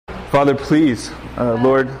Father, please,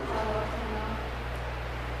 Lord,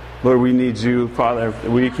 we need you, Father.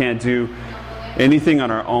 We can't do anything on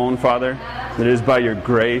our own, Father. That it is by your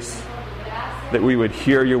grace that we would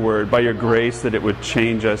hear your word, by your grace that it would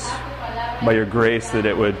change us, by your grace that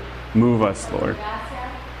it would move us, Lord.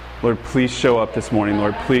 Lord, please show up this morning,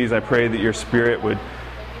 Lord. Please, I pray that your Spirit would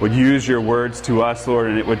use your words to us, Lord,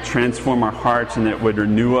 and it would transform our hearts, and it would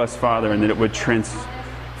renew us, Father, and that it would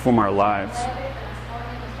transform our lives.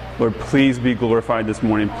 Lord, please be glorified this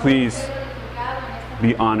morning. Please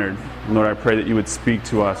be honored. And Lord, I pray that you would speak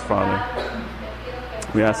to us, Father.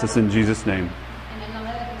 We ask this in Jesus' name.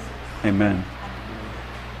 Amen.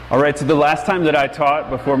 All right, so the last time that I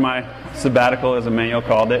taught before my sabbatical, as Emmanuel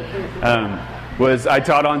called it, was I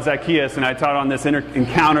taught on Zacchaeus, and I taught on this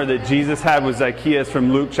encounter that Jesus had with Zacchaeus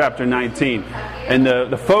from Luke chapter 19. And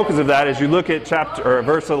the focus of that, as you look at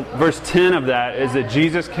verse 10 of that, is that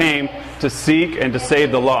Jesus came to seek and to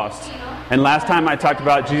save the lost. And last time I talked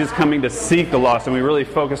about Jesus coming to seek the lost, and we really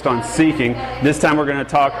focused on seeking. This time we're going to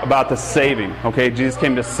talk about the saving. Okay, Jesus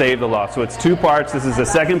came to save the lost. So it's two parts. This is the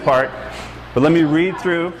second part. But let me read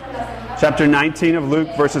through chapter 19 of Luke,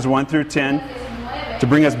 verses 1 through 10, to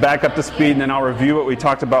bring us back up to speed, and then I'll review what we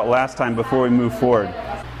talked about last time before we move forward.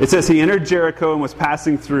 It says, "He entered Jericho and was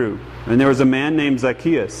passing through, and there was a man named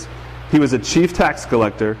Zacchaeus. He was a chief tax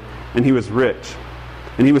collector, and he was rich.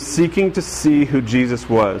 And he was seeking to see who Jesus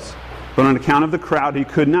was. But on account of the crowd he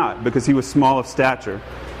could not, because he was small of stature.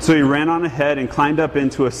 So he ran on ahead and climbed up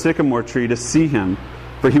into a sycamore tree to see him,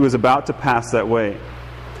 for he was about to pass that way.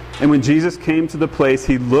 And when Jesus came to the place,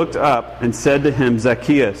 he looked up and said to him,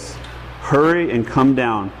 'Zacchaeus, hurry and come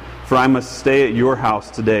down, for I must stay at your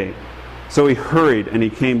house today.' So he hurried and he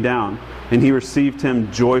came down, and he received him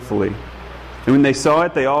joyfully. And when they saw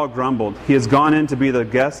it, they all grumbled, 'He has gone in to be the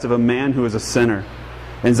guest of a man who is a sinner.'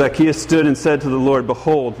 And Zacchaeus stood and said to the Lord,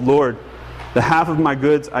 'Behold, Lord, the half of my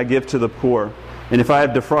goods I give to the poor, and if I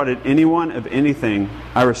have defrauded anyone of anything,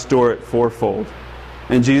 I restore it fourfold.'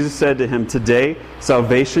 And Jesus said to him, 'Today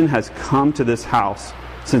salvation has come to this house,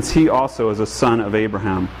 since he also is a son of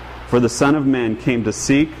Abraham. For the Son of Man came to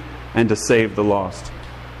seek and to save the lost.'"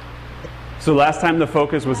 So last time the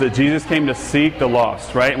focus was that Jesus came to seek the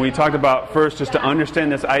lost, right? And we talked about first just to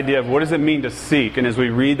understand this idea of what does it mean to seek. And as we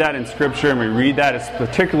read that in Scripture, and we read that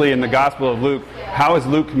particularly in the Gospel of Luke, how has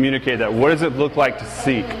Luke communicated that? What does it look like to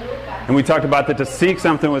seek? And we talked about that to seek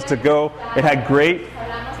something was to go, it had great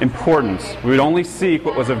importance. We would only seek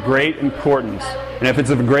what was of great importance. And if it's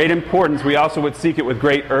of great importance, we also would seek it with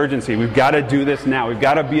great urgency. We've got to do this now. We've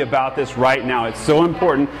got to be about this right now. It's so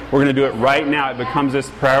important. We're going to do it right now. It becomes this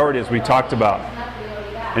priority as we talked about.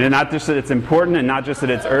 And not just that it's important and not just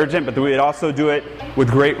that it's urgent, but that we would also do it with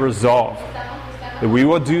great resolve. That we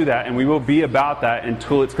will do that and we will be about that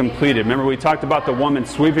until it's completed. Remember, we talked about the woman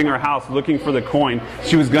sweeping her house looking for the coin.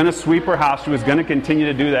 She was going to sweep her house. She was going to continue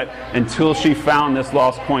to do that until she found this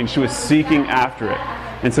lost coin. She was seeking after it.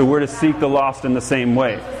 And so we're to seek the lost in the same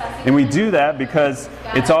way. And we do that because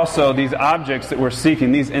it's also these objects that we're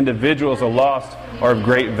seeking, these individuals are lost, are of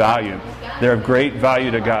great value. They're of great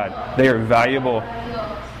value to God. They are valuable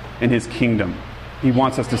in His kingdom. He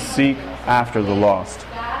wants us to seek after the lost.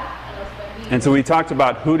 And so we talked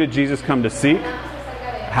about who did Jesus come to seek?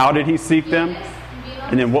 How did He seek them?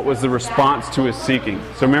 And then what was the response to His seeking?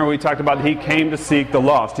 So remember we talked about He came to seek the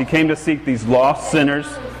lost. He came to seek these lost sinners,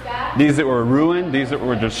 these that were ruined, these that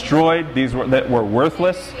were destroyed, that were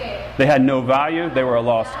worthless. They had no value. They were a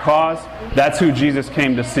lost cause. That's who Jesus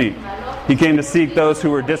came to seek. He came to seek those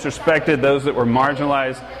who were disrespected, those that were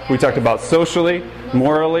marginalized. We talked about socially,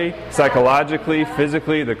 morally, psychologically,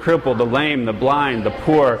 physically, the crippled, the lame, the blind, the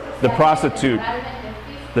poor, the prostitute,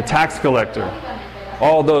 the tax collector.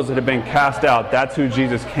 All those that have been cast out, that's who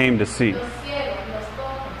Jesus came to seek.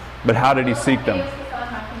 But how did He seek them?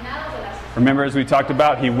 Remember, as we talked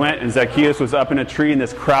about, He went and Zacchaeus was up in a tree and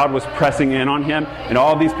this crowd was pressing in on him and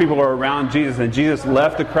all these people were around Jesus, and Jesus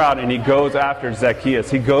left the crowd and He goes after Zacchaeus.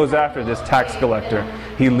 He goes after this tax collector.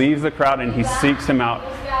 He leaves the crowd and He seeks him out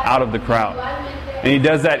of the crowd. And He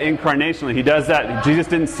does that incarnationally. He does that. Jesus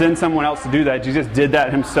didn't send someone else to do that. Jesus did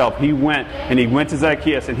that Himself. He went to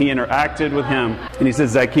Zacchaeus and He interacted with him. And He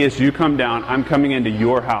says, "Zacchaeus, you come down. I'm coming into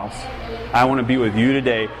your house. I want to be with you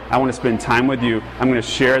today. I want to spend time with you. I'm going to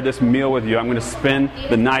share this meal with you. I'm going to spend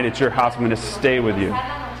the night at your house. I'm going to stay with you."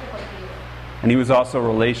 And He was also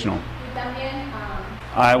relational.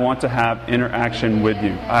 I want to have interaction with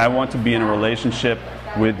you. I want to be in a relationship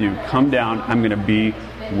with you. Come down. I'm going to be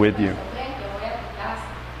with you.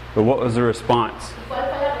 But what was the response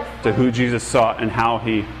to who Jesus sought and how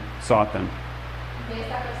He sought them?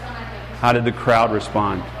 How did the crowd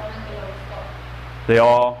respond? They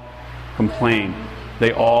all complained.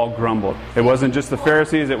 They all grumbled. It wasn't just the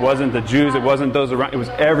Pharisees, it wasn't the Jews, it wasn't those around. It was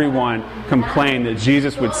everyone complained that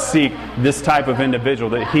Jesus would seek this type of individual,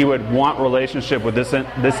 that he would want relationship with this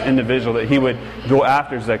individual, that he would go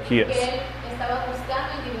after Zacchaeus.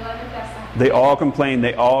 They all complained,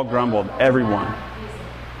 they all grumbled, everyone.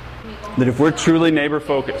 That if we're truly neighbor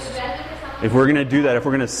focused, if we're going to do that, if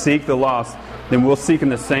we're going to seek the lost, then we'll seek in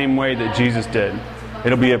the same way that Jesus did.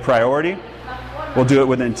 It'll be a priority. We'll do it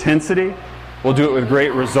with intensity. We'll do it with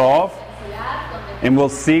great resolve. And we'll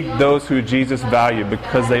seek those who Jesus valued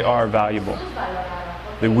because they are valuable.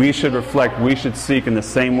 That we should reflect, we should seek in the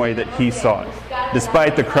same way that he sought.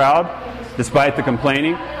 Despite the crowd, despite the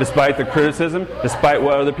complaining, despite the criticism, despite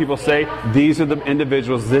what other people say, these are the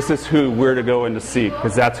individuals, this is who we're to go and to seek,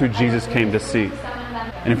 because that's who Jesus came to seek.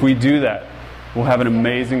 And if we do that, we'll have an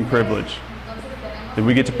amazing privilege. That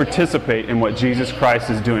we get to participate in what Jesus Christ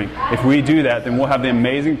is doing. If we do that, then we'll have the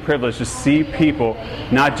amazing privilege to see people,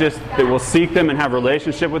 not just that we'll seek them and have a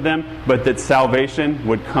relationship with them, but that salvation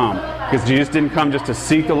would come. Because Jesus didn't come just to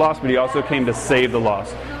seek the lost, but he also came to save the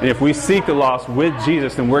lost. And if we seek the lost with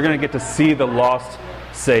Jesus, then we're going to get to see the lost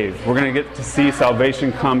saved. We're going to get to see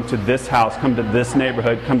salvation come to this house, come to this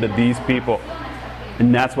neighborhood, come to these people.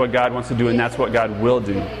 And that's what God wants to do, and that's what God will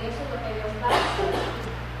do.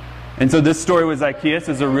 And so this story with Zacchaeus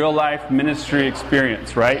is a real-life ministry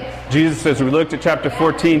experience, right? Jesus, as we looked at chapter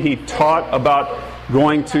 14, he taught about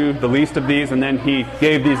going to the least of these, and then he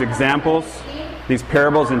gave these examples, these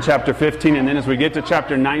parables in chapter 15. And then as we get to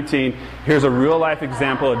chapter 19, here's a real-life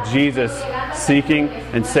example of Jesus seeking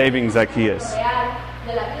and saving Zacchaeus.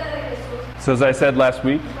 So as I said last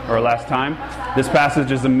week, or last time, this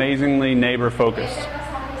passage is amazingly neighbor-focused.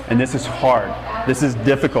 And this is hard. This is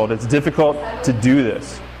difficult. It's difficult to do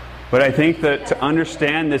this. But I think that to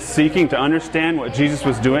understand this seeking, to understand what Jesus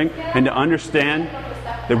was doing, and to understand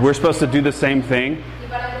that we're supposed to do the same thing,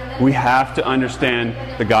 we have to understand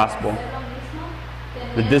the gospel.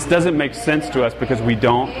 That this doesn't make sense to us because we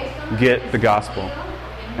don't get the gospel.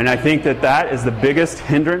 And I think that that is the biggest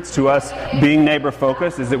hindrance to us being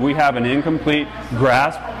neighbor-focused, is that we have an incomplete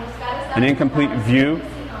grasp, an incomplete view,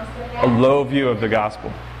 a low view of the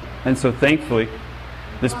gospel. And so thankfully,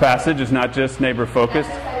 this passage is not just neighbor-focused,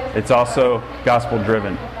 it's also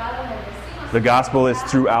gospel-driven. The gospel is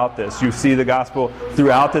throughout this. You see the gospel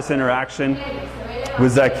throughout this interaction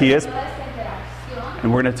with Zacchaeus.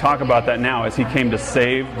 And we're going to talk about that now as he came to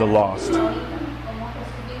save the lost.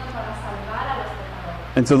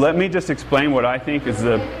 And so let me just explain what I think is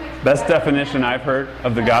the best definition I've heard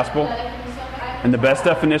of the gospel. And the best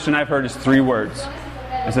definition I've heard is 3 words.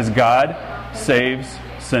 It says, God saves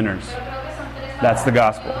sinners. That's the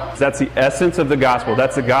gospel. That's the essence of the gospel.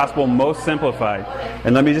 That's the gospel most simplified.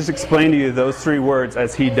 And let me just explain to you those 3 words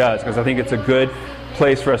as he does, because I think it's a good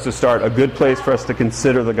place for us to start, a good place for us to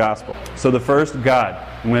consider the gospel. So the first, God.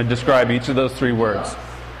 I'm going to describe each of those 3 words.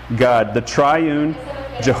 God, the triune,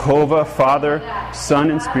 Jehovah, Father, Son,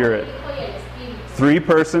 and Spirit. 3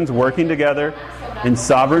 persons working together in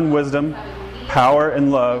sovereign wisdom, power,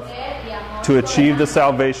 and love to achieve the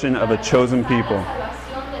salvation of a chosen people.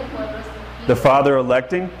 The Father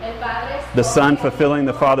electing, the Son fulfilling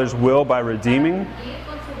the Father's will by redeeming,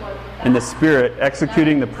 and the Spirit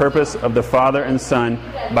executing the purpose of the Father and Son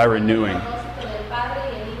by renewing.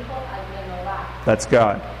 That's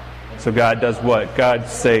God. So God does what? God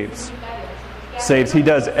saves. Saves. He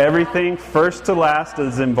does everything first to last that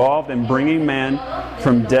is involved in bringing man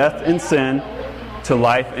from death and sin to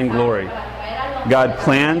life and glory. God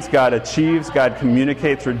plans, God achieves, God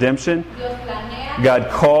communicates redemption. God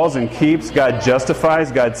calls and keeps, God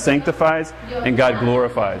justifies, God sanctifies, and God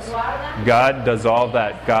glorifies. God does all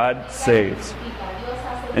that. God saves.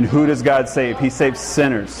 And who does God save? He saves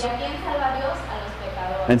sinners.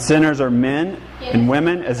 And sinners are men and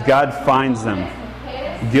women as God finds them.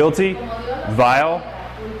 Guilty, vile,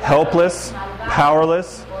 helpless,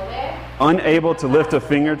 powerless, unable to lift a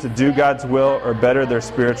finger to do God's will or better their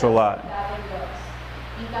spiritual lot.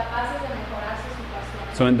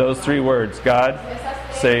 So in those 3 words, God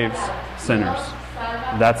saves sinners.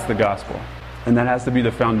 That's the gospel. And that has to be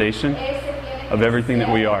the foundation of everything that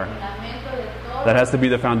we are. That has to be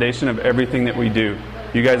the foundation of everything that we do.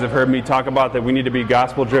 You guys have heard me talk about that we need to be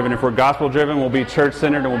gospel-driven. If we're gospel-driven, we'll be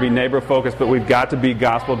church-centered and we'll be neighbor-focused, but we've got to be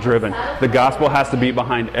gospel-driven. The gospel has to be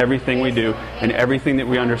behind everything we do and everything that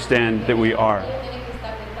we understand that we are.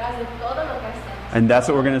 And that's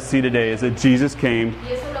what we're going to see today, is that Jesus came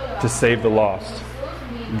to save the lost.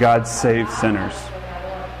 God saves sinners.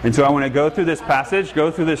 And so I want to go through this passage, go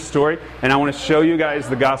through this story, and I want to show you guys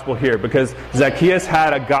the gospel here, because Zacchaeus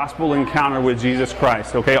had a gospel encounter with Jesus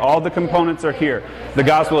Christ. Okay, all the components are here. The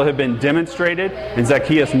gospel had been demonstrated, and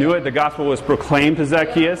Zacchaeus knew it. The gospel was proclaimed to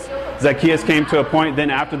Zacchaeus. Zacchaeus came to a point then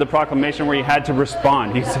after the proclamation where he had to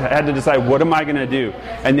respond. He had to decide, what am I going to do?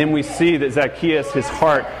 And then we see that Zacchaeus, his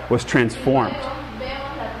heart was transformed.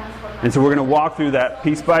 And so we're going to walk through that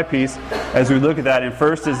piece by piece as we look at that. And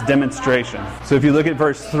first is demonstration. So if you look at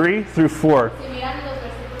verse 3 through 4,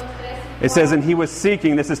 it says, and he was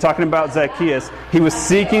seeking, this is talking about Zacchaeus, he was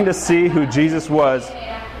seeking to see who Jesus was,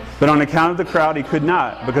 but on account of the crowd he could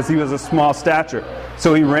not, because he was of small stature.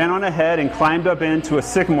 So he ran on ahead and climbed up into a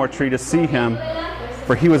sycamore tree to see him,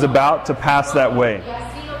 for he was about to pass that way.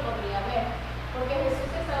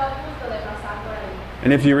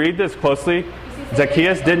 And if you read this closely,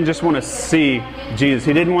 Zacchaeus didn't just want to see Jesus.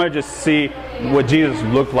 He didn't want to just see what Jesus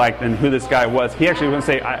looked like and who this guy was. He actually wanted to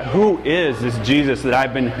say, who is this Jesus that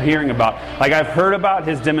I've been hearing about? Like, I've heard about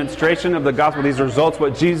his demonstration of the gospel, these results,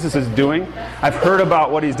 what Jesus is doing. I've heard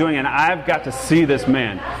about what he's doing, and I've got to see this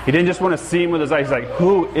man. He didn't just want to see him with his eyes. He's like,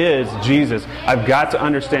 who is Jesus? I've got to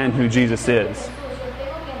understand who Jesus is.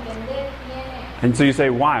 And so you say,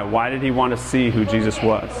 why? Why did he want to see who Jesus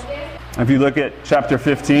was? If you look at chapter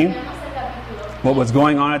 15, what was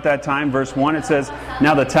going on at that time, verse 1, it says,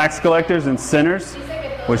 now the tax collectors and sinners,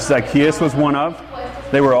 which Zacchaeus was one of,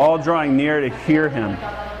 they were all drawing near to hear him.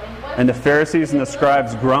 And the Pharisees and the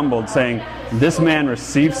scribes grumbled, saying, this man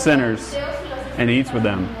receives sinners and eats with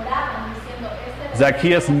them.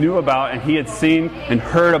 Zacchaeus knew about, and he had seen and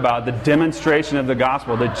heard about the demonstration of the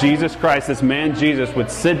gospel, that Jesus Christ, this man Jesus, would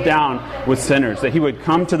sit down with sinners, that he would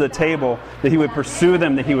come to the table, that he would pursue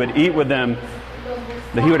them, that he would eat with them,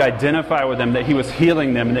 that he would identify with them, that he was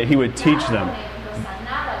healing them, and that he would teach them.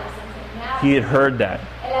 He had heard that.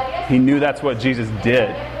 He knew that's what Jesus did.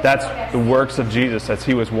 That's the works of Jesus as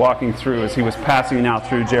he was walking through, as he was passing out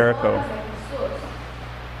through Jericho.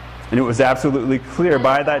 And it was absolutely clear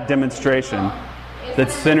by that demonstration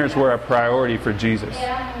that sinners were a priority for Jesus.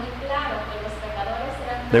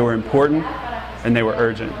 They were important and they were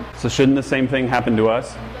urgent. So shouldn't the same thing happen to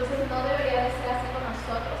us?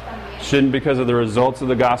 Shouldn't, because of the results of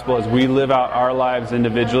the gospel, as we live out our lives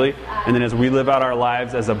individually, and then as we live out our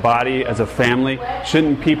lives as a body, as a family,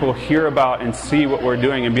 shouldn't people hear about and see what we're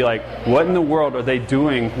doing and be like, what in the world are they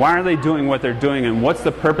doing? Why are they doing what they're doing? And what's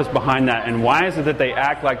the purpose behind that? And why is it that they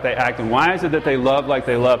act like they act? And why is it that they love like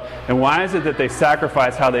they love? And why is it that they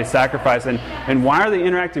sacrifice how they sacrifice? And why are they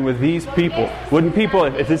interacting with these people? Wouldn't people,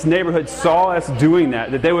 if this neighborhood saw us doing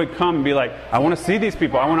that they would come and be like, I want to see these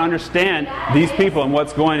people. I want to understand these people and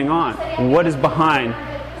what's going on. What is behind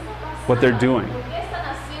what they're doing?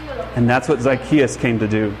 And that's what Zacchaeus came to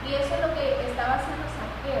do.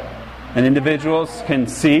 And individuals can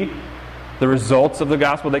see the results of the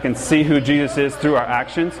gospel. They can see who Jesus is through our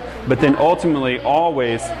actions. But then ultimately,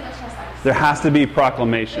 always, there has to be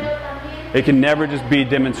proclamation. It can never just be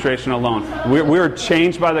demonstration alone. We're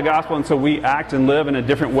changed by the gospel, and so we act and live in a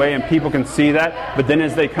different way, and people can see that. But then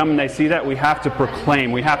as they come and they see that, we have to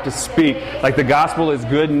proclaim. We have to speak. Like the gospel is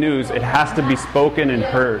good news. It has to be spoken and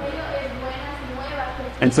heard.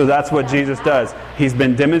 And so that's what Jesus does. He's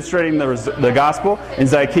been demonstrating the gospel, and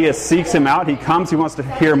Zacchaeus seeks him out. He comes. He wants to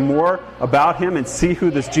hear more about him and see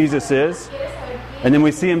who this Jesus is. And then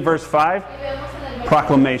we see in verse 5,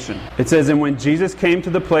 proclamation. It says, and when Jesus came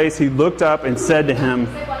to the place, he looked up and said to him,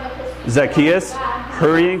 Zacchaeus,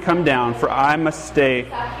 hurry and come down, for I must stay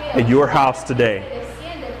at your house today.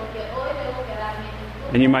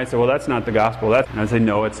 And you might say, well, that's not the gospel. And I say,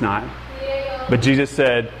 no, it's not. But Jesus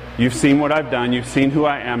said, you've seen what I've done. You've seen who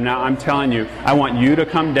I am. Now I'm telling you, I want you to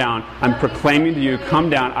come down. I'm proclaiming to you, come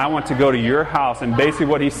down. I want to go to your house. And basically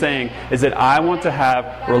what he's saying is that I want to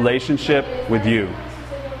have a relationship with you.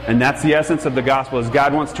 And that's the essence of the gospel, is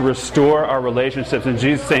God wants to restore our relationships. And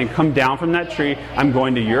Jesus is saying, come down from that tree. I'm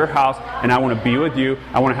going to your house, and I want to be with you.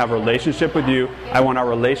 I want to have a relationship with you. I want our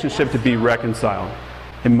relationship to be reconciled.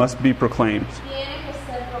 It must be proclaimed.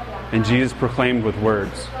 And Jesus proclaimed with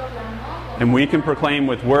words. And we can proclaim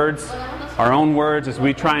with words, our own words, as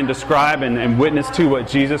we try and describe and witness to what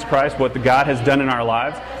Jesus Christ, what God has done in our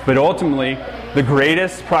lives. But ultimately, the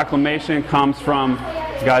greatest proclamation comes from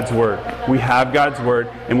God's Word. We have God's Word,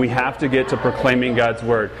 and we have to get to proclaiming God's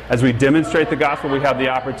Word. As we demonstrate the gospel, we have the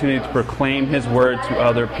opportunity to proclaim His Word to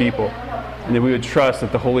other people. And that we would trust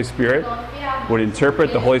that the Holy Spirit would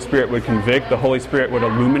interpret, the Holy Spirit would convict, the Holy Spirit would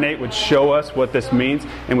illuminate, would show us what this means,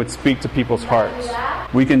 and would speak to people's hearts.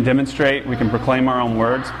 We can demonstrate, we can proclaim our own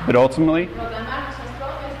words, but ultimately,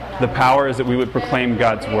 the power is that we would proclaim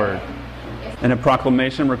God's Word. And a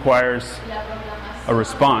proclamation requires a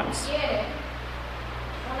response.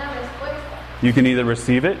 You can either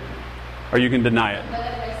receive it or you can deny it.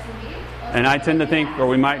 And I tend to think, or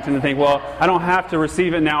we might tend to think, well, I don't have to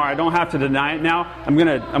receive it now, or I don't have to deny it now. I'm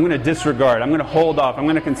gonna disregard. I'm gonna hold off. I'm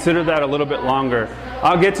gonna consider that a little bit longer.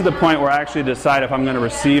 I'll get to the point where I actually decide if I'm gonna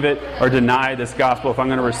receive it or deny this gospel, if I'm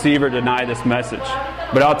gonna receive or deny this message.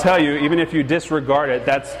 But I'll tell you, even if you disregard it,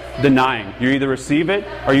 that's denying. You either receive it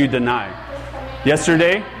or you deny.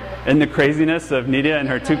 Yesterday, in the craziness of Nidia and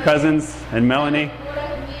her two cousins and Melanie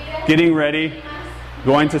getting ready,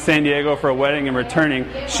 going to San Diego for a wedding and returning,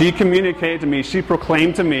 she communicated to me, she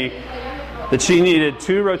proclaimed to me that she needed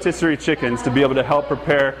 2 rotisserie chickens to be able to help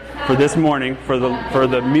prepare for this morning for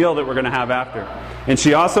the meal that we're going to have after. And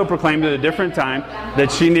she also proclaimed at a different time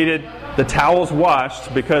that she needed the towels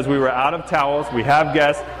washed because we were out of towels, we have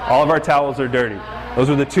guests, all of our towels are dirty. Those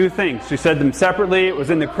were the 2 things. She said them separately. It was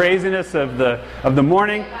in the craziness of the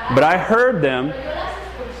morning, but I heard them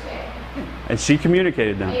and she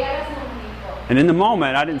communicated them. And in the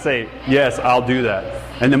moment, I didn't say, yes, I'll do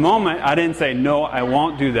that. In the moment, I didn't say, no, I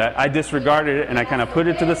won't do that. I disregarded it and I kind of put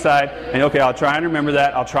it to the side. And okay, I'll try and remember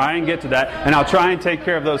that. I'll try and get to that. And I'll try and take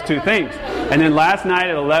care of those 2 things. And then last night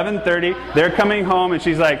at 11:30, they're coming home and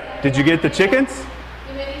she's like, did you get the chickens?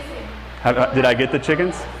 Did I get the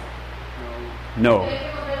chickens? No.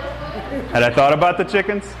 Had I thought about the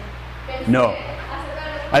chickens? No.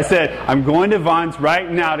 I said, I'm going to Vons right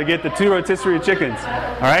now to get the 2 rotisserie chickens.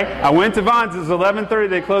 All right? I went to Vons. It was 11:30.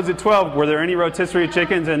 They closed at 12. Were there any rotisserie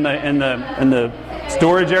chickens in the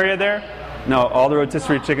storage area there? No, all the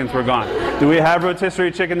rotisserie chickens were gone. Do we have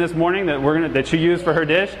rotisserie chicken this morning that she used for her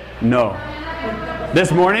dish? No.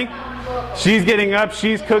 This morning, she's getting up.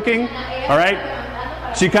 She's cooking. All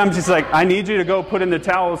right? She comes. She's like, I need you to go put in the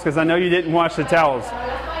towels because I know you didn't wash the towels.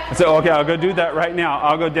 I said, okay, I'll go do that right now.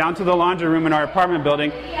 I'll go down to the laundry room in our apartment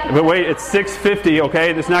building. But wait, it's 6:50,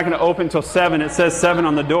 okay? It's not going to open until 7. It says 7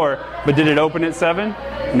 on the door. But did it open at 7?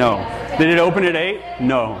 No. Did it open at 8?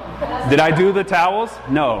 No. Did I do the towels?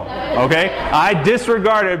 No. Okay? I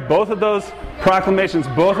disregarded both of those proclamations,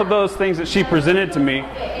 both of those things that she presented to me.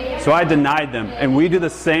 So I denied them. And we do the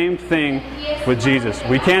same thing with Jesus.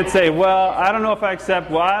 We can't say, well, I don't know if I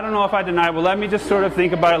accept. Well, I don't know if I deny. Well, let me just sort of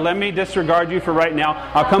think about it. Let me disregard you for right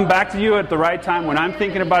now. I'll come back to you at the right time when I'm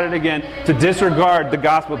thinking about it again. To disregard the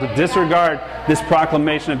gospel, to disregard this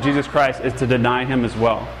proclamation of Jesus Christ is to deny Him as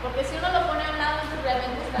well.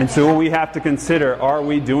 And so we have to consider, are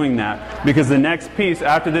we doing that? Because the next piece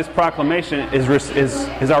after this proclamation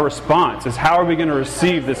is our response. Is how are we going to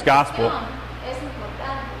receive this gospel?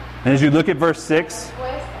 And as you look at verse 6,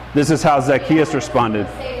 this is how Zacchaeus responded.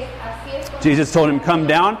 Jesus told him, come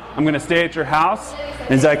down, I'm going to stay at your house.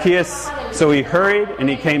 And Zacchaeus, so he hurried and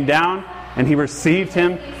he came down and he received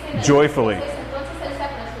him joyfully.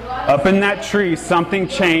 Up in that tree, something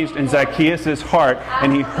changed in Zacchaeus' heart,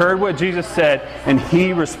 and he heard what Jesus said, and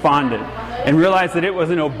he responded. And realized that it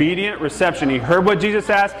was an obedient reception. He heard what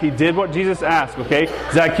Jesus asked, he did what Jesus asked, okay?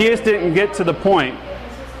 Zacchaeus didn't get to the point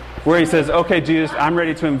where he says, okay, Jesus, I'm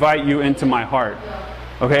ready to invite you into my heart.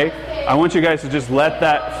 Okay? I want you guys to just let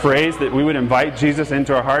that phrase that we would invite Jesus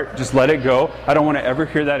into our heart, just let it go. I don't want to ever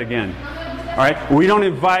hear that again. Alright? We don't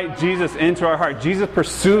invite Jesus into our heart. Jesus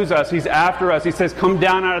pursues us. He's after us. He says, come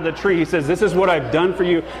down out of the tree. He says, this is what I've done for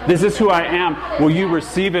you. This is who I am. Will you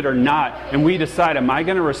receive it or not? And we decide, am I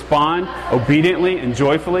going to respond obediently and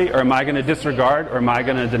joyfully, or am I going to disregard, or am I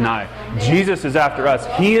going to deny? Jesus is after us.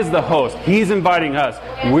 He is the host. He's inviting us.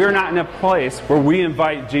 We're not in a place where we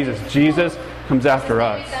invite Jesus. Jesus comes after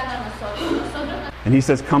us. And He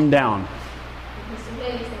says, come down.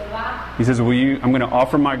 He says, I'm going to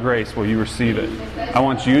offer my grace. Will you receive it? I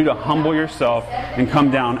want you to humble yourself and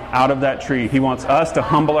come down out of that tree. He wants us to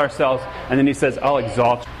humble ourselves. And then He says, I'll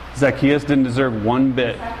exalt you. Zacchaeus didn't deserve one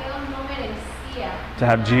bit to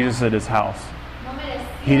have Jesus at his house.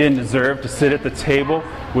 He didn't deserve to sit at the table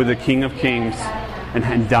with the King of Kings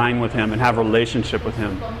and dine with Him and have a relationship with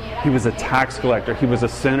Him. He was a tax collector. He was a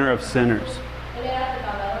sinner of sinners.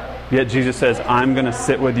 Yet Jesus says, I'm going to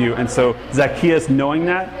sit with you. And so Zacchaeus, knowing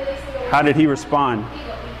that, how did he respond?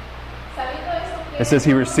 It says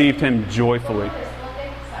he received Him joyfully.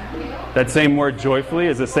 That same word joyfully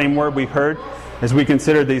is the same word we heard as we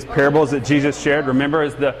consider these parables that Jesus shared. Remember,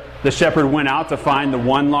 as the shepherd went out to find the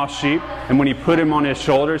one lost sheep, and when he put him on his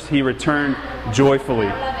shoulders, he returned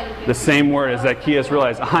joyfully. The same word as Zacchaeus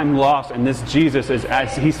realized, I'm lost, and this Jesus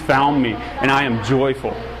He's found me, and I am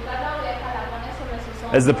joyful.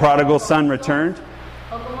 As the prodigal son returned,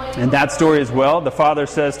 in that story as well, the father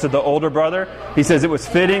says to the older brother, he says, it was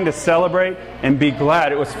fitting to celebrate and be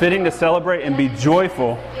glad. It was fitting to celebrate and be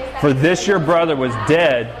joyful, for this your brother was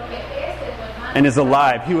dead and is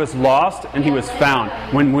alive. He was lost and he was found.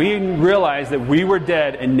 When we realize that we were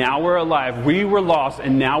dead and now we're alive, we were lost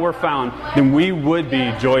and now we're found, then we would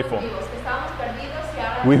be joyful.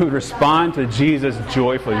 We would respond to Jesus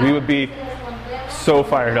joyfully. We would be so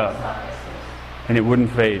fired up. And it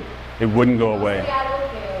wouldn't fade. It wouldn't go away.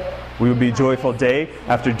 We would be joyful day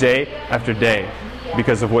after day after day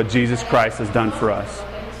because of what Jesus Christ has done for us.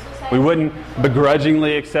 We wouldn't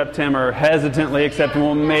begrudgingly accept Him or hesitantly accept Him.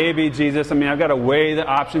 Well, maybe Jesus, I've got to weigh the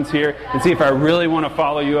options here and see if I really want to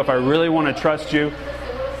follow you, if I really want to trust you.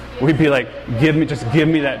 We'd be like, give me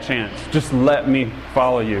that chance. Just let me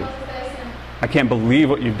follow you. I can't believe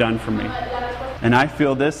what you've done for me. And I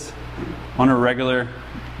feel this on a regular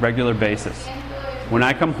basis. When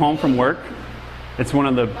I come home from work, it's one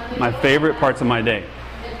of my favorite parts of my day.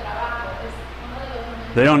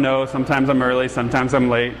 They don't know. Sometimes I'm early, sometimes I'm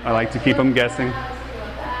late. I like to keep them guessing.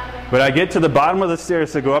 But I get to the bottom of the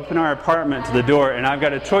stairs to go up in our apartment to the door, and I've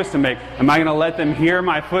got a choice to make. Am I going to let them hear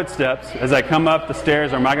my footsteps as I come up the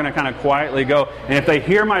stairs, or am I going to kind of quietly go? And if they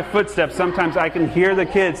hear my footsteps, sometimes I can hear the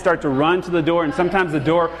kids start to run to the door, and sometimes the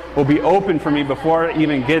door will be open for me before I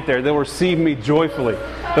even get there. They'll receive me joyfully.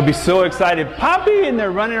 They'll be so excited, "Poppy!" and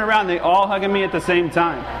they're running around. They all hugging me at the same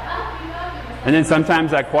time. And then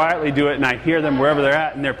sometimes I quietly do it, and I hear them wherever they're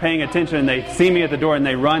at, and they're paying attention, and they see me at the door, and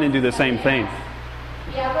they run and do the same thing.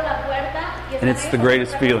 And it's the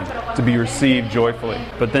greatest feeling, to be received joyfully.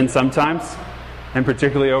 But then sometimes, and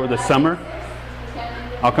particularly over the summer,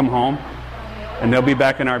 I'll come home, and they'll be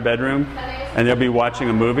back in our bedroom, and they'll be watching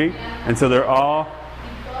a movie. And so they're all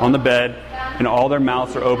on the bed, and all their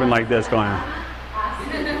mouths are open like this, going,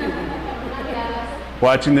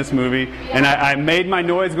 watching this movie. And I made my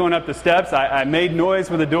noise going up the steps. I made noise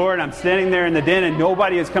with the door, and I'm standing there in the den, and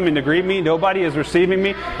nobody is coming to greet me. Nobody is receiving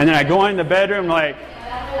me. And then I go in the bedroom,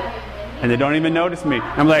 and they don't even notice me.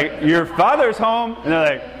 I'm like, "Your father's home." And they're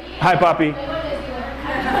like, "Hi, Papi."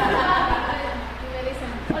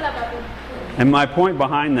 And my point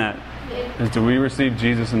behind that is, do we receive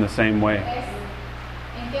Jesus in the same way?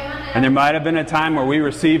 And there might have been a time where we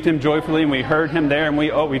received Him joyfully and we heard Him there, and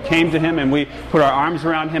we came to Him and we put our arms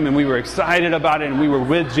around Him and we were excited about it and we were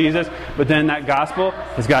with Jesus. But then that gospel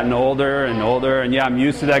has gotten older and older, and I'm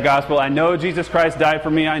used to that gospel. I know Jesus Christ died for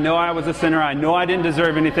me. I know I was a sinner. I know I didn't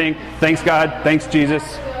deserve anything. Thanks God. Thanks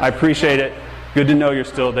Jesus. I appreciate it. Good to know you're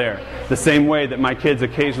still there. The same way that my kids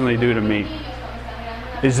occasionally do to me.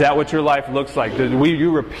 Is that what your life looks like? Do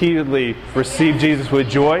you repeatedly receive Jesus with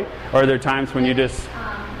joy? Or are there times when you just,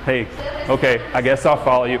 "Hey, okay, I guess I'll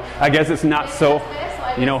follow you. I guess it's not so,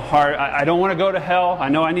 hard. I don't want to go to hell. I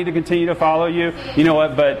know I need to continue to follow you. You know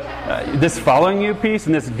what, but this following you piece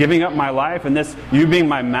and this giving up my life and this you being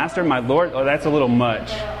my master, my Lord, that's a little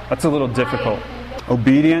much. That's a little difficult."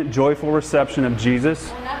 Obedient, joyful reception of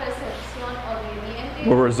Jesus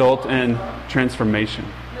will result in transformation.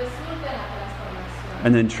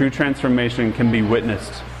 And then true transformation can be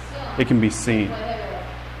witnessed. It can be seen.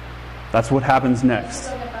 That's what happens next.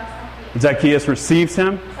 Zacchaeus receives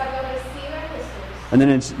Him. And then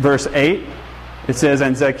in verse 8, it says,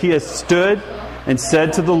 "And Zacchaeus stood and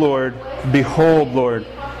said to the Lord, 'Behold, Lord,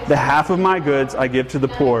 the half of my goods I give to the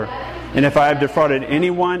poor. And if I have defrauded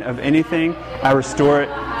anyone of anything, I restore it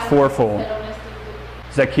fourfold.'"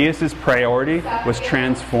 Zacchaeus' priority was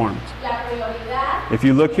transformed. If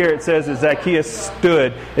you look here, it says that Zacchaeus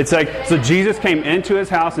stood. It's like, so Jesus came into his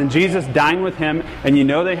house and Jesus dined with him, and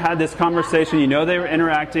they had this conversation, they were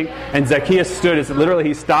interacting, and Zacchaeus stood. It's literally,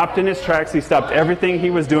 he stopped in his tracks, he stopped everything he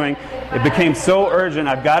was doing. It became so urgent.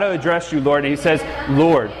 "I've got to address you, Lord." And he says,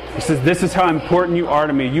 "Lord." He says, "This is how important you are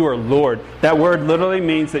to me. You are Lord." That word literally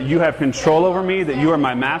means that you have control over me, that you are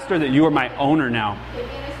my master, that you are my owner now.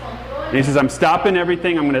 And he says, "I'm stopping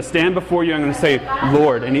everything. I'm going to stand before you. I'm going to say,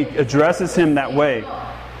 Lord." And he addresses him that way.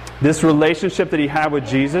 This relationship that he had with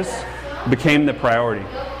Jesus became the priority.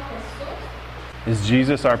 Is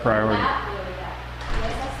Jesus our priority?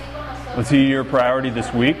 Was He your priority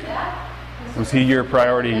this week? Was He your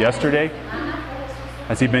priority yesterday?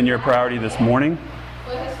 Has He been your priority this morning?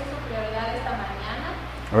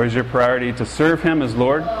 Or is your priority to serve Him as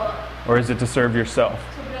Lord? Or is it to serve yourself?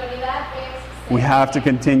 We have to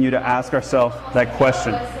continue to ask ourselves that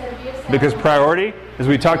question. Because priority, as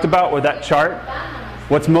we talked about with that chart,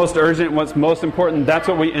 what's most urgent, what's most important, that's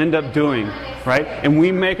what we end up doing, right? And we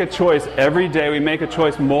make a choice every day. We make a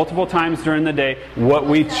choice multiple times during the day what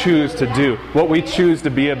we choose to do, what we choose to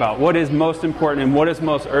be about, what is most important and what is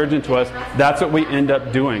most urgent to us. That's what we end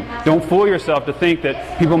up doing. Don't fool yourself to think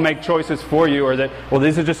that people make choices for you, or that, well,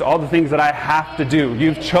 these are just all the things that I have to do.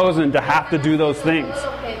 You've chosen to have to do those things.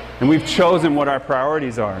 And we've chosen what our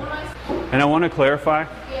priorities are. And I want to clarify,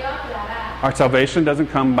 Our salvation doesn't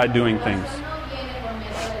come by doing things.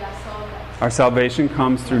 Our salvation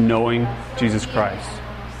comes through knowing Jesus Christ.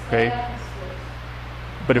 Okay?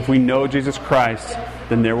 But if we know Jesus Christ,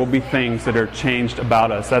 then there will be things that are changed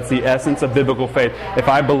about us. That's the essence of biblical faith. If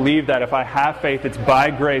I believe that, if I have faith, it's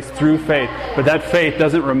by grace through faith. But that faith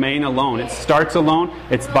doesn't remain alone. It starts alone.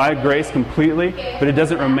 It's by grace completely, but it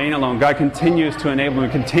doesn't remain alone. God continues to enable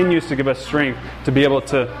and continues to give us strength to be able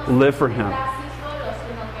to live for Him.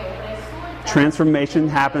 Transformation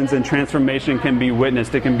happens, and transformation can be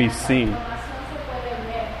witnessed. It can be seen.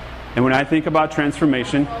 And when I think about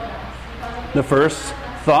transformation, the first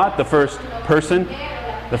thought, the first person,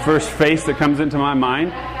 the first face that comes into my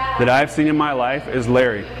mind that I've seen in my life is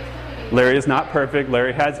Larry. Larry is not perfect.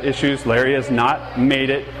 Larry has issues. Larry has not made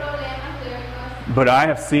it. But I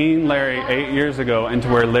have seen Larry 8 years ago into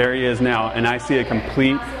where Larry is now, and I see a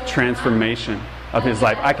complete transformation of his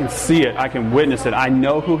life. I can see it. I can witness it. I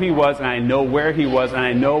know who he was, and I know where he was, and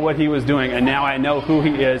I know what he was doing, and now I know who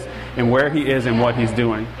he is and where he is and what he's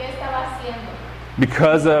doing.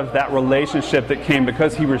 Because of that relationship that came,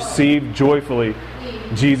 because he received joyfully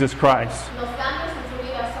Jesus Christ,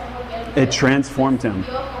 it transformed him.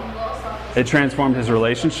 It transformed his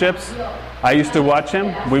relationships. I used to watch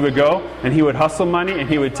him. We would go, and he would hustle money, and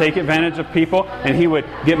he would take advantage of people, and he would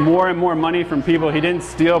get more and more money from people. He didn't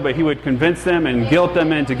steal, but he would convince them and guilt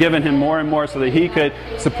them into giving him more and more so that he could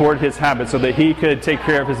support his habit, so that he could take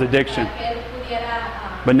care of his addiction.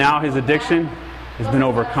 But now his addiction has been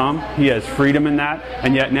overcome. He has freedom in that.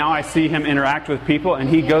 And yet now I see him interact with people, and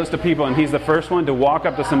he goes to people, and he's the first one to walk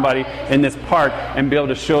up to somebody in this park and be able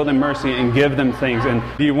to show them mercy and give them things. And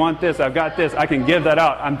do you want this? I've got this. I can give that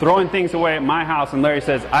out. I'm throwing things away at my house, and Larry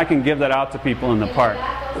says, I can give that out to people in the park.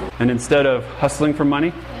 And instead of hustling for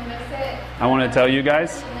money, I want to tell you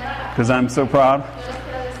guys, because I'm so proud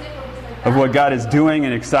of what God is doing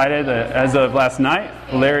and excited. As of last night,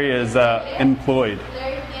 Larry is employed.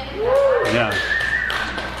 Yeah.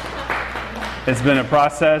 It's been a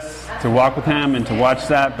process to walk with him and to watch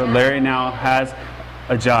that, but Larry now has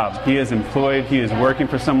a job. He is employed. He is working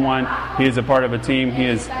for someone. He is a part of a team. He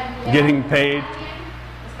is getting paid.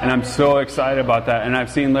 And I'm so excited about that. And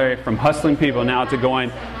I've seen Larry from hustling people now to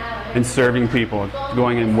going and serving people, to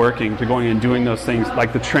going and working, to going and doing those things.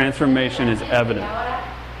 Like the transformation is evident.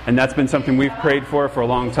 And that's been something we've prayed for a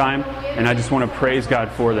long time. And I just want to praise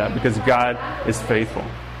God for that, because God is faithful.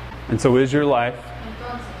 And so is your life,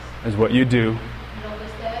 is what you do,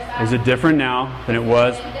 is it different now than it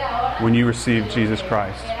was when you received Jesus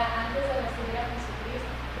Christ?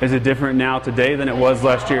 Is it different now today than it was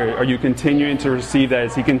last year? Are you continuing to receive that?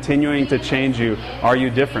 Is He continuing to change you? Are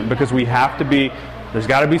you different? Because we have to be, there's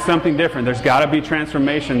got to be something different. There's got to be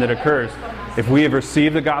transformation that occurs. If we have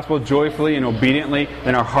received the gospel joyfully and obediently,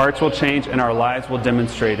 then our hearts will change and our lives will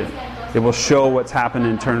demonstrate it. It will show what's happened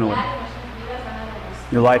internally.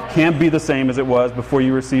 Your life can't be the same as it was before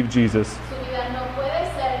you received Jesus.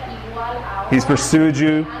 He's pursued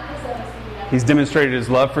you. He's demonstrated His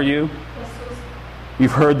love for you.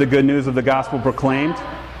 You've heard the good news of the gospel proclaimed.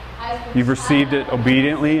 You've received it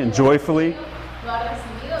obediently and joyfully.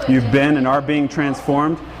 You've been and are being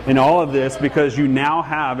transformed in all of this because you now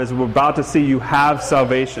have, as we're about to see, you have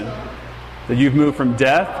salvation. That you've moved from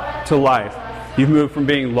death to life. You've moved from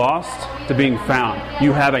being lost to being found.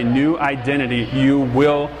 You have a new identity. You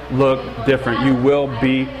will look different. You will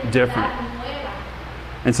be different.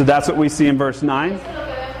 And so that's what we see in verse 9.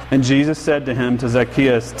 And Jesus said to him, to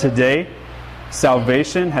Zacchaeus, today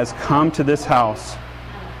salvation has come to this house,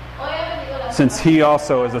 since he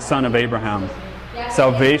also is a son of Abraham.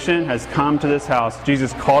 Salvation has come to this house.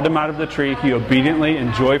 Jesus called him out of the tree. He obediently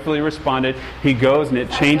and joyfully responded. He goes and it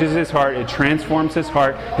changes his heart. It transforms his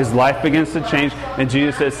heart. His life begins to change. And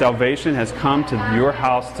Jesus says, salvation has come to your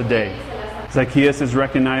house today. Zacchaeus is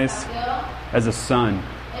recognized as a son.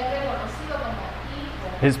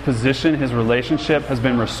 His position, his relationship has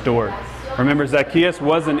been restored. Remember, Zacchaeus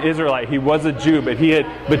was an Israelite. He was a Jew, but he had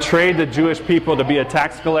betrayed the Jewish people to be a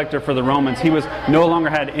tax collector for the Romans. He was no longer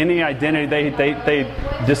had any identity. They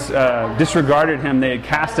disregarded him. They had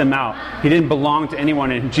cast him out. He didn't belong to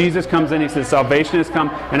anyone. And Jesus comes in. He says, salvation has come,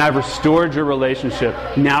 and I've restored your relationship.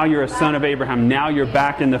 Now you're a son of Abraham. Now you're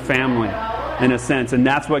back in the family, in a sense. And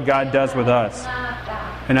that's what God does with us.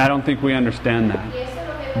 And I don't think we understand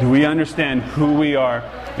that. Do we understand who we are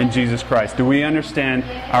in Jesus Christ? Do we understand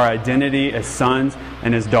our identity as sons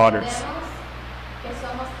and as daughters?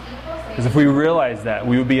 Because if we realize that,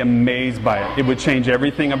 we would be amazed by it. It would change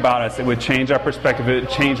everything about us. It would change our perspective. It would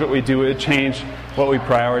change what we do. It would change what we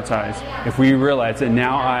prioritize. If we realize that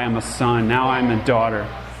now I am a son, now I'm a daughter.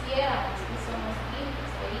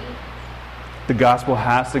 the gospel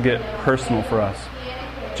has to get personal for us.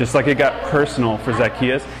 Just like it got personal for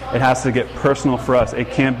Zacchaeus, it has to get personal for us. It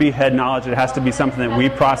can't be head knowledge. It has to be something that we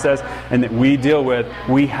process and that we deal with.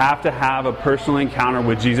 We have to have a personal encounter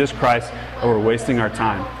with Jesus Christ, or we're wasting our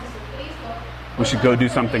time. We should go do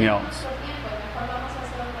something else.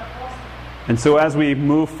 And so as we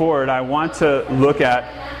move forward, I want to look at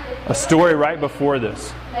a story right before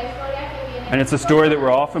this. And it's a story that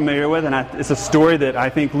we're all familiar with, and it's a story that I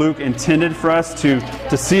think Luke intended for us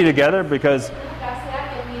to see together, because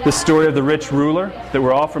the story of the rich ruler that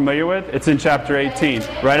we're all familiar with, it's in chapter 18.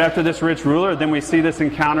 Right after this rich ruler, then we see this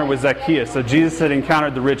encounter with Zacchaeus. So Jesus had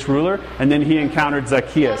encountered the rich ruler, and then he encountered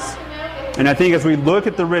Zacchaeus. And I think as we look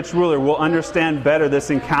at the rich ruler, we'll understand better this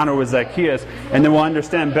encounter with Zacchaeus, and then we'll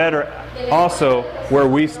understand better also where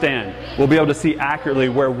we stand. We'll be able to see accurately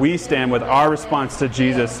where we stand with our response to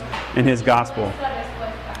Jesus and His gospel.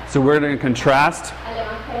 So we're going to contrast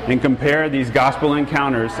and compare these gospel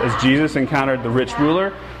encounters as Jesus encountered the rich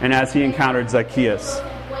ruler and as He encountered Zacchaeus.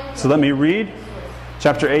 So let me read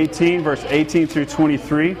chapter 18, verse 18 through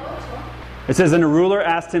 23. It says, "And the ruler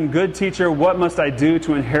asked Him, 'Good teacher, what must I do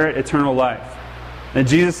to inherit eternal life?' And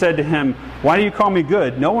Jesus said to him, 'Why do you call me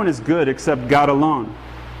good? No one is good except God alone.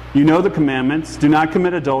 You know the commandments: do not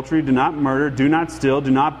commit adultery, do not murder, do not steal,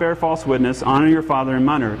 do not bear false witness, honor your father and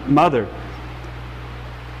mother.'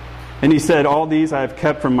 And he said, 'All these I have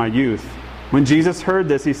kept from my youth.' When Jesus heard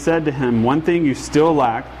this, He said to him, 'One thing you still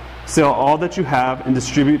lack: sell all that you have and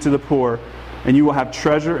distribute to the poor, and you will have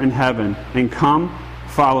treasure in heaven. And come,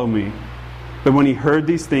 follow me.' But when he heard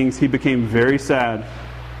these things, he became very sad,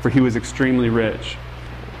 for he was extremely rich."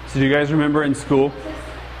 So do you guys remember in school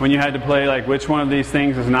when you had to play like which one of these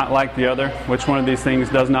things is not like the other? Which one of these things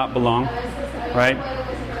does not belong? Right?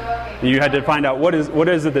 You had to find out what is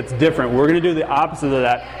it that's different. We're going to do the opposite of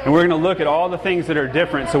that, and we're going to look at all the things that are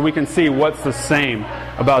different so we can see what's the same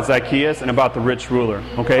about Zacchaeus and about the rich ruler.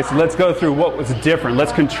 Okay, so let's go through what was different.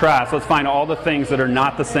 Let's contrast. Let's find all the things that are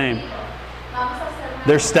not the same.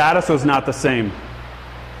 Their status was not the same.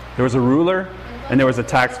 There was a ruler and there was a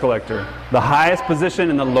tax collector. The highest position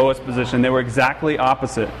and the lowest position. They were exactly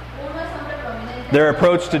opposite. Their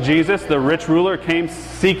approach to Jesus, the rich ruler came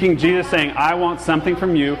seeking Jesus, saying, "I want something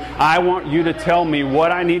from you. I want you to tell me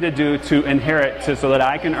what I need to do to inherit so that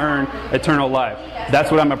I can earn eternal life." That's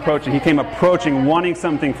what I'm approaching. He came approaching, wanting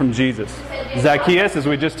something from Jesus. Zacchaeus, as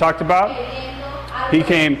we just talked about, he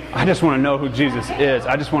came, "I just want to know who Jesus is.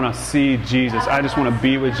 I just want to see Jesus. I just want to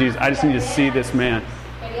be with Jesus. I just need to see this man."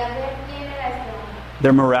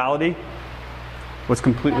 Their morality was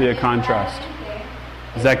completely a contrast.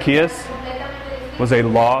 Zacchaeus was a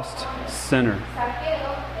lost sinner.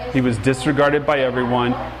 He was disregarded by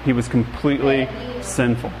everyone. He was completely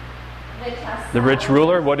sinful. The rich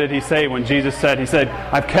ruler, what did he say when Jesus said? He said,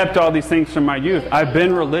 "I've kept all these things from my youth. I've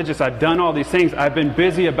been religious. I've done all these things. I've been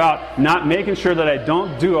busy about not making sure that I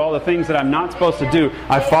don't do all the things that I'm not supposed to do.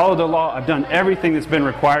 I followed the law. I've done everything that's been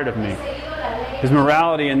required of me." His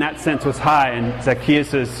morality in that sense was high, and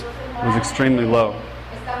Zacchaeus' was extremely low.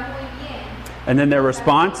 And then their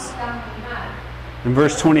response, in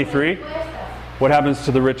verse 23, what happens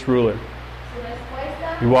to the rich ruler?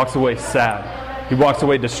 He walks away sad. He walks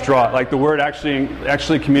away distraught. Like the word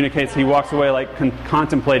actually communicates, he walks away like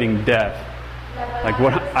contemplating death. Like,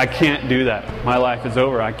 what? I can't do that. My life is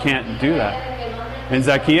over. I can't do that. And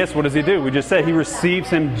Zacchaeus, what does he do? We just said he receives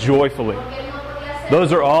him joyfully.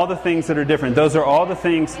 Those are all the things that are different. Those are all the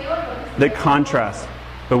things that contrast.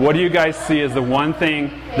 But what do you guys see as the one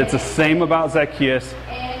thing that's the same about Zacchaeus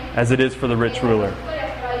as it is for the rich ruler?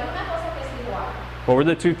 What were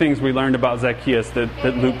the two things we learned about Zacchaeus that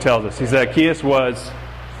Luke tells us? Zacchaeus was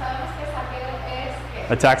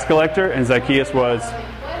a tax collector, and Zacchaeus was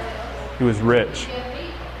rich.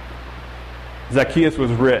 Zacchaeus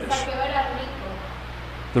was rich.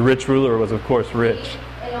 The rich ruler was, of course, rich.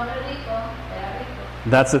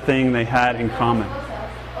 That's the thing they had in common.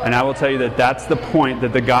 And I will tell you that that's the point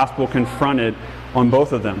that the gospel confronted on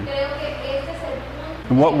both of them.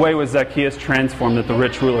 In what way was Zacchaeus transformed that the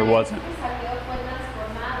rich ruler wasn't?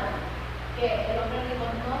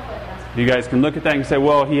 You guys can look at that and say,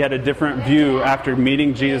 well, he had a different view after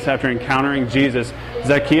meeting Jesus, after encountering Jesus.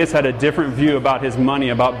 Zacchaeus had a different view about his money,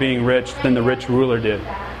 about being rich, than the rich ruler did.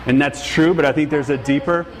 And that's true, but I think there's a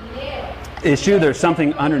deeper issue. There's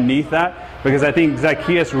something underneath that. Because I think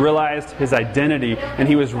Zacchaeus realized his identity, and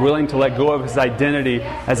he was willing to let go of his identity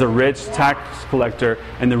as a rich tax collector.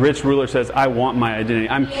 And the rich ruler says, "I want my identity.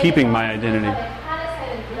 I'm keeping my identity.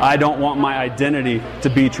 I don't want my identity to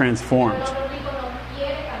be transformed."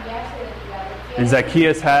 And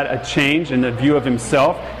Zacchaeus had a change in the view of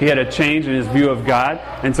himself. He had a change in his view of God.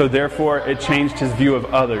 And so therefore it changed his view of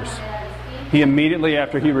others. He immediately,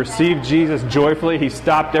 after he received Jesus joyfully, he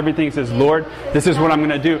stopped everything. He says, Lord, this is what I'm going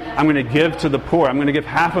to do. I'm going to give to the poor. I'm going to give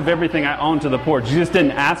half of everything I own to the poor. Jesus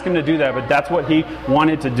didn't ask him to do that, but that's what he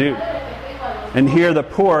wanted to do. And here the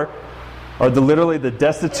poor are literally the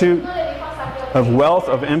destitute of wealth,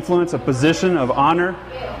 of influence, of position, of honor.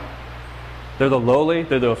 They're the lowly,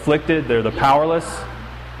 they're the afflicted, they're the powerless.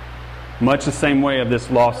 Much the same way of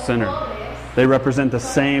this lost sinner. They represent the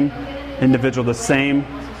same individual, the same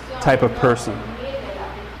type of person.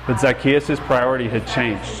 But Zacchaeus' priority had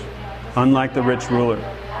changed, unlike the rich ruler,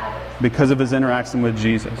 because of his interaction with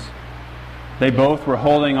Jesus. They both were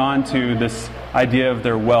holding on to this idea of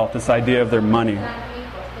their wealth, this idea of their money.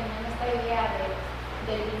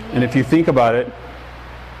 And if you think about it,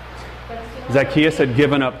 Zacchaeus had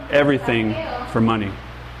given up everything for money.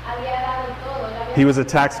 He was a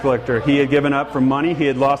tax collector. He had given up for money. He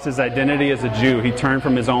had lost his identity as a Jew. He turned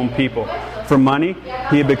from his own people. For money,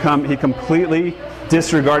 he completely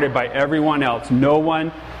disregarded by everyone else. No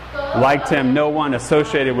one liked him. No one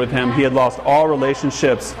associated with him. He had lost all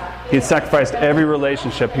relationships. He had sacrificed every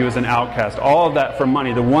relationship. He was an outcast. All of that for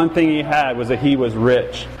money. The one thing he had was that he was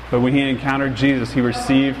rich. But when he encountered Jesus, he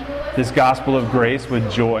received this gospel of grace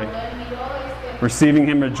with joy. Receiving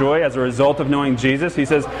him with joy as a result of knowing Jesus, he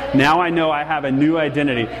says, now I know I have a new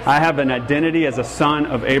identity. I have an identity as a son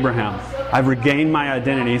of Abraham. I've regained my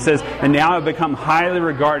identity. He says, and now I've become highly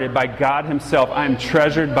regarded by God himself. I am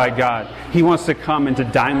treasured by God. He wants to come and to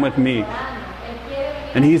dine with me.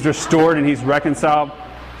 And he's restored and he's reconciled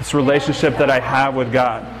this relationship that I have with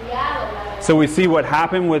God. So we see what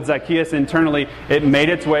happened with Zacchaeus internally. It made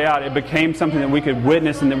its way out. It became something that we could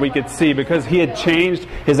witness and that we could see because he had changed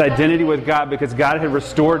his identity with God, because God had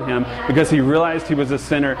restored him, because he realized he was a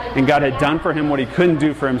sinner and God had done for him what he couldn't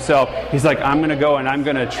do for himself. He's like, I'm going to go and I'm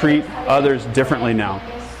going to treat others differently now.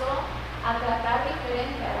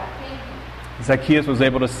 Zacchaeus was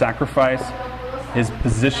able to sacrifice his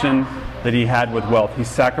position that he had with wealth. He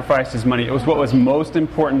sacrificed his money. It was what was most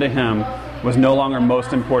important to him. Was no longer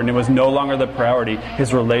most important. It was no longer the priority.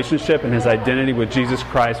 His relationship and his identity with Jesus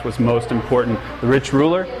Christ was most important. The rich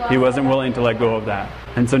ruler, he wasn't willing to let go of that.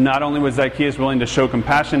 And so not only was Zacchaeus willing to show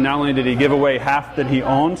compassion, not only did he give away half that he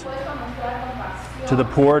owned to the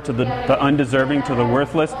poor, to the undeserving, to the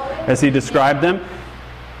worthless, as he described them,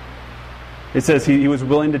 it says he was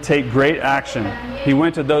willing to take great action. He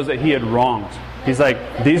went to those that he had wronged. He's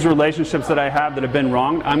like, these relationships that I have that have been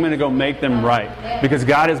wronged, I'm going to go make them right. Because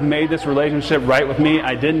God has made this relationship right with me.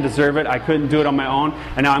 I didn't deserve it. I couldn't do it on my own.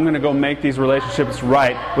 And now I'm going to go make these relationships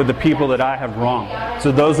right with the people that I have wronged.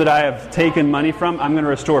 So those that I have taken money from, I'm going to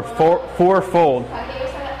restore fourfold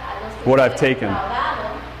what I've taken.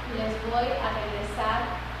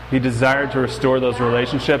 He desired to restore those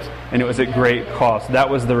relationships, and it was at great cost. That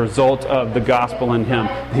was the result of the gospel in him.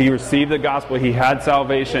 He received the gospel. He had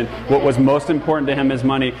salvation. What was most important to him, his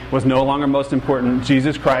money, was no longer most important.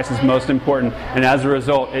 Jesus Christ is most important. And as a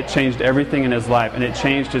result, it changed everything in his life, and it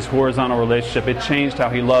changed his horizontal relationship. It changed how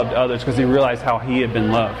he loved others because he realized how he had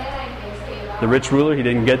been loved. The rich ruler, he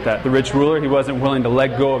didn't get that. The rich ruler, he wasn't willing to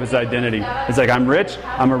let go of his identity. He's like, I'm rich,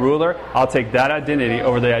 I'm a ruler, I'll take that identity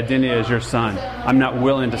over the identity as your son. I'm not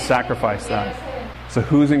willing to sacrifice that. So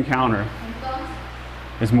whose encounter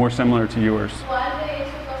is more similar to yours?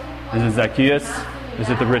 Is it Zacchaeus?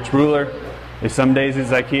 Is it the rich ruler? If some days it's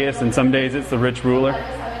Zacchaeus and some days it's the rich ruler?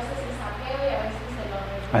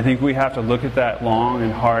 I think we have to look at that long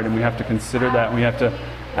and hard, and we have to consider that, and we have to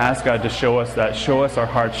ask God to show us that. Show us our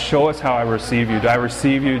hearts. Show us how I receive you. Do I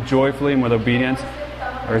receive you joyfully and with obedience?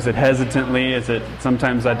 Or is it hesitantly? Is it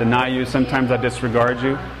sometimes I deny you, sometimes I disregard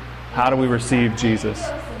you? How do we receive Jesus?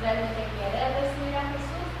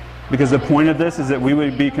 Because the point of this is that we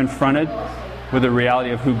would be confronted with the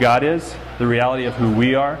reality of who God is, the reality of who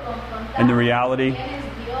we are, and the reality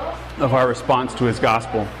of our response to his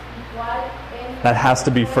gospel. That has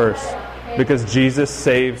to be first. Because Jesus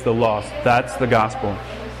saves the lost. That's the gospel.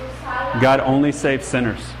 God only saves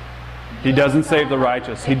sinners. He doesn't save the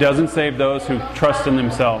righteous. He doesn't save those who trust in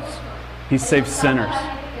themselves. He saves sinners.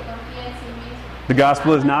 The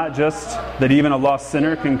gospel is not just that even a lost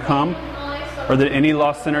sinner can come, or that any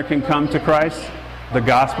lost sinner can come to Christ. The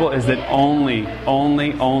gospel is that only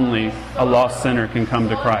a lost sinner can come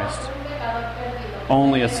to Christ.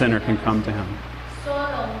 Only a sinner can come to him.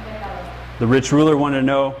 The rich ruler wanted to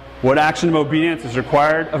know, what action of obedience is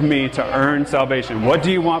required of me to earn salvation? What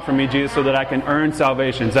do you want from me, Jesus, so that I can earn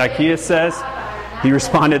salvation? Zacchaeus says he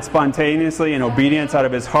responded spontaneously in obedience out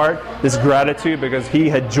of his heart, this gratitude, because he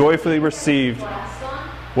had joyfully received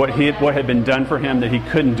what had been done for him that he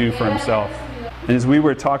couldn't do for himself. And as we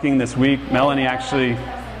were talking this week, Melanie actually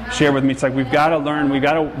shared with me, it's like we've got to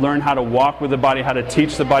learn how to walk with the body, how to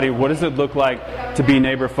teach the body. What does it look like to be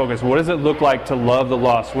neighbor focused? What does it look like to love the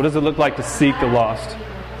lost? What does it look like to seek the lost?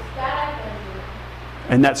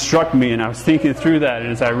 And that struck me, and I was thinking through that.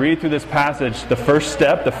 And as I read through this passage, the first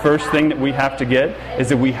step, the first thing that we have to get is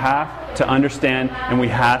that we have to understand and we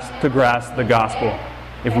have to grasp the gospel.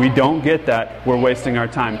 If we don't get that, we're wasting our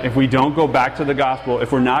time. If we don't go back to the gospel,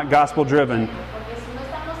 if we're not gospel driven,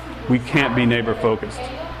 we can't be neighbor focused.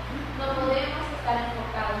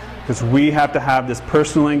 Because we have to have this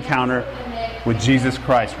personal encounter with Jesus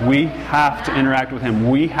Christ. We have to interact with Him.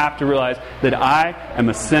 We have to realize that I am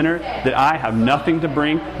a sinner, that I have nothing to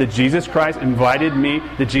bring, that Jesus Christ invited me,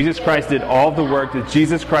 that Jesus Christ did all the work, that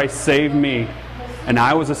Jesus Christ saved me. And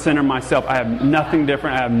I was a sinner myself. I have nothing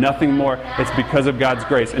different. I have nothing more. It's because of God's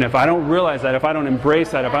grace. And if I don't realize that, if I don't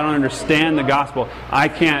embrace that, if I don't understand the gospel, I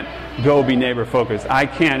can't go be neighbor focused. I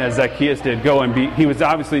can't, as Zacchaeus did, go and be. He was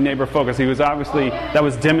obviously neighbor focused. That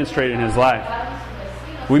was demonstrated in his life.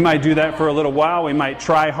 We might do that for a little while. We might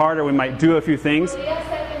try harder. We might do a few things.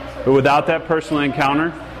 But without that personal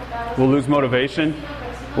encounter, we'll lose motivation.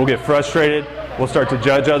 We'll get frustrated. We'll start to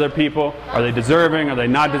judge other people. Are they deserving? Are they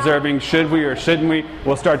not deserving? Should we or shouldn't we?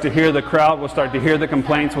 We'll start to hear the crowd. We'll start to hear the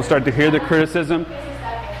complaints. We'll start to hear the criticism.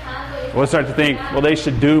 We'll start to think, well, they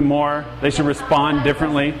should do more. They should respond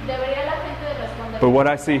differently. But what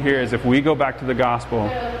I see here is if we go back to the gospel,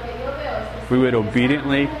 we would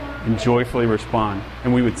obediently and joyfully respond.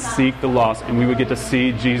 And we would seek the lost. And we would get to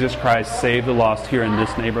see Jesus Christ save the lost here in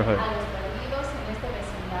this neighborhood.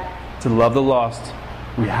 To love the lost,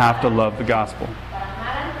 we have to love the gospel.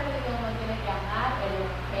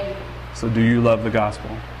 So do you love the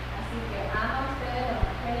gospel?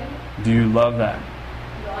 Do you love that?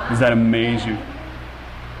 Does that amaze you?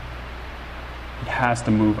 It has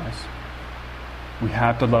to move us. We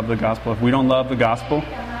have to love the gospel. If we don't love the gospel,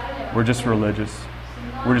 we're just religious.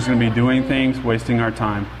 We're just going to be doing things, wasting our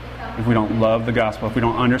time. If we don't love the gospel, if we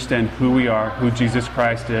don't understand who we are, who Jesus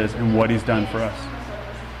Christ is, and what He's done for us.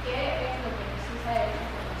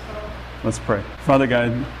 Let's pray. Father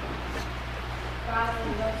God,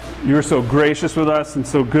 You are so gracious with us and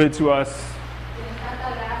so good to us.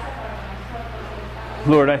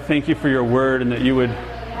 Lord, I thank You for Your word and that You would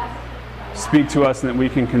speak to us and that we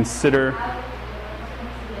can consider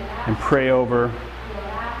and pray over.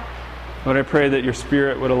 Lord, I pray that Your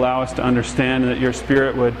Spirit would allow us to understand and that Your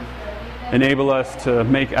Spirit would enable us to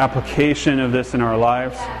make application of this in our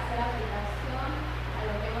lives.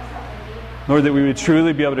 Lord, that we would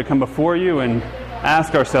truly be able to come before You and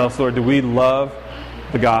ask ourselves, Lord, do we love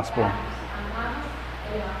the gospel?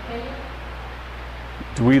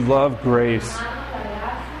 Do we love grace?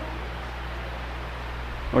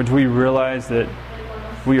 Or do we realize that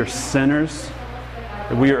we are sinners,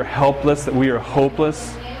 that we are helpless, that we are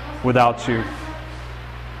hopeless without You?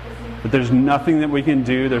 That there's nothing that we can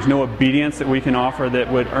do, there's no obedience that we can offer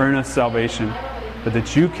that would earn us salvation. But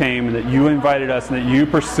that You came and that You invited us and that You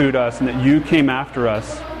pursued us and that You came after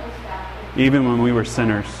us even when we were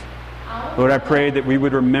sinners. Lord, I pray that we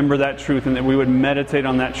would remember that truth and that we would meditate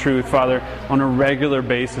on that truth, Father, on a regular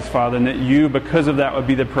basis, Father, and that You, because of that, would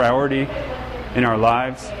be the priority in our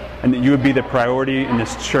lives and that You would be the priority in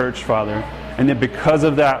this church, Father. And that because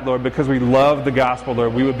of that, Lord, because we love the gospel,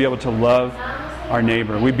 Lord, we would be able to love our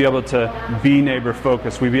neighbor. We'd be able to be neighbor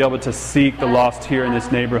focused. We'd be able to seek the lost here in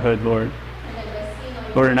this neighborhood, Lord.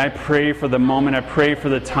 Lord, and I pray for the moment, I pray for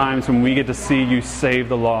the times when we get to see You save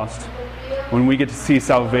the lost, when we get to see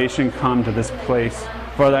salvation come to this place.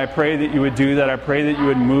 Father, I pray that You would do that. I pray that You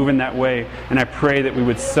would move in that way. And I pray that we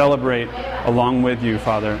would celebrate along with You,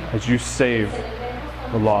 Father, as You save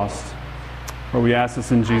the lost. Lord, we ask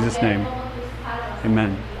this in Jesus' name.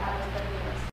 Amen.